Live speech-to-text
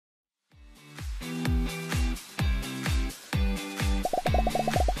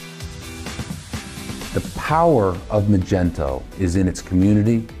The power of Magento is in its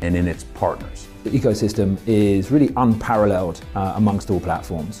community and in its partners. The ecosystem is really unparalleled amongst all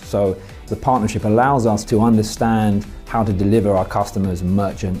platforms. So the partnership allows us to understand how to deliver our customers and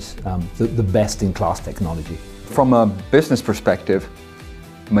merchants the best-in-class technology. From a business perspective,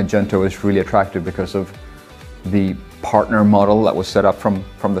 Magento is really attractive because of the partner model that was set up from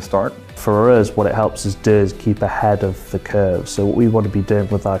the start. For us, what it helps us do is keep ahead of the curve. So what we want to be doing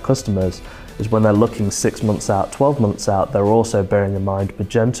with our customers is when they're looking 6 months out, 12 months out, they're also bearing in mind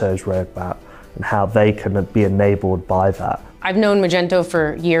Magento's roadmap and how they can be enabled by that. I've known Magento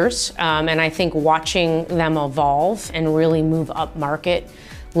for years, and I think watching them evolve and really move up market,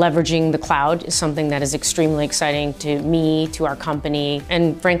 leveraging the cloud is something that is extremely exciting to me, to our company,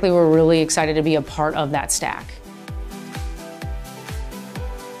 and frankly, we're really excited to be a part of that stack.